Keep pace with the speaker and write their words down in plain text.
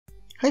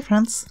Hi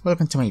friends,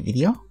 welcome to my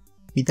video,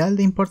 with all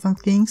the important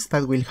things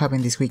that will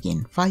happen this week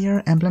in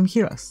Fire Emblem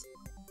Heroes.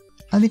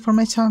 And the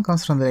information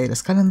comes from the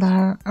latest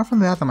calendar and from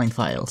the datamined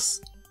files.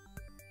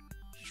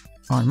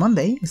 On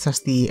Monday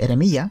starts the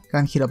Eremilla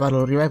Gun Hero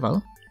Battle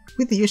Revival,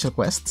 with the usual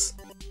quests.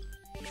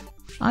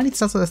 And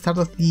it's also the start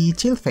of the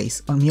chill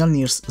phase on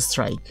Mjolnir's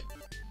Strike.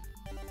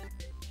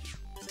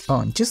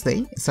 On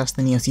Tuesday starts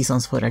the new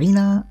seasons for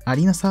Arena,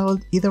 Arena Assault,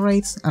 Ether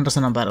Raids, and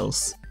Resonant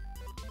Battles.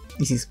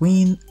 This is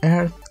Wind,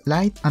 Earth,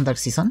 Light, and Dark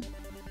Season.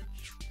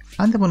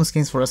 And the bonus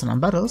games for Resonant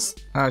Battles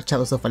are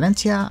Shadows of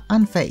Valencia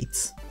and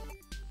Fates.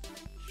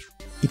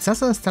 It's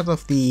also the start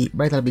of the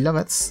Vital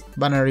Beloveds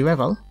Banner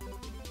Revival.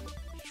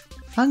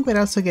 And we're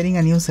also getting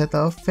a new set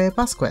of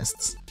FePass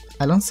quests,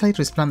 alongside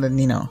Resplendent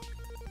Nino,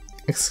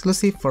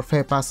 exclusive for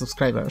FePass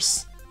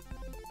subscribers.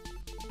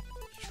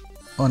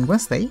 On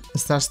Wednesday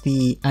starts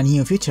the A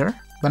New Future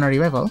Banner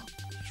Revival,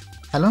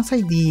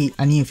 alongside the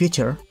A New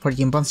Future for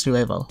Jim Bond's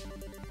Revival.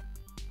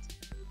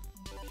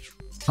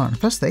 On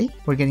Thursday,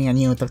 we're getting a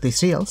new 30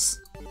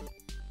 Reels.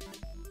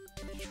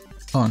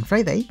 On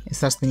Friday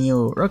starts the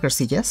new Rocker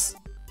Sieges.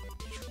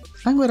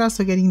 And we're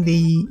also getting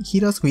the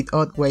Heroes with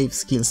Odd Wave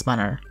Skills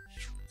banner,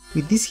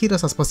 with these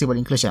heroes as possible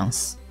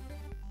inclusions.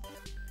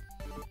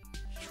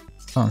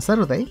 On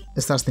Saturday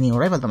starts the new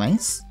Rival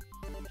Domains.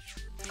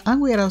 And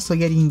we are also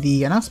getting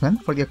the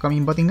announcement for the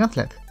upcoming Voting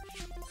Gauntlet,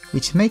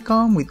 which may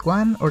come with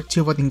 1 or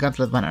 2 Voting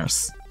Gauntlet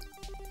banners.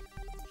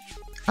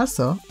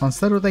 Also, on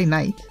Saturday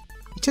night,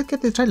 we should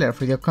get the trailer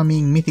for the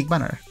upcoming Mythic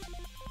banner.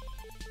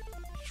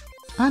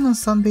 And on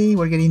Sunday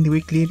we're getting the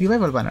weekly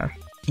Revival banner,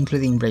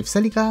 including Brave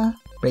Celica,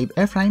 Brave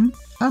Ephraim,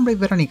 and Brave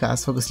Veronica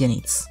as focus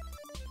units.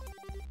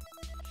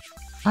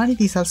 And it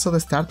is also the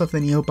start of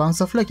the new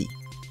Bounce of Loki.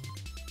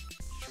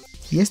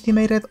 The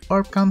estimated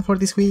orb count for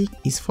this week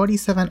is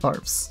 47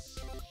 orbs,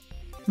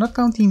 not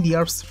counting the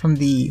orbs from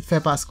the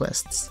FePass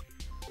quests.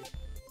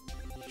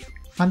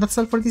 And that's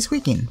all for this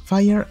week in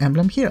Fire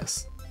Emblem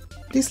Heroes.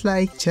 Please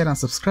like, share and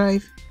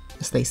subscribe.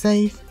 Stay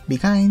safe, be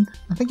kind,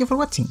 and thank you for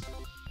watching!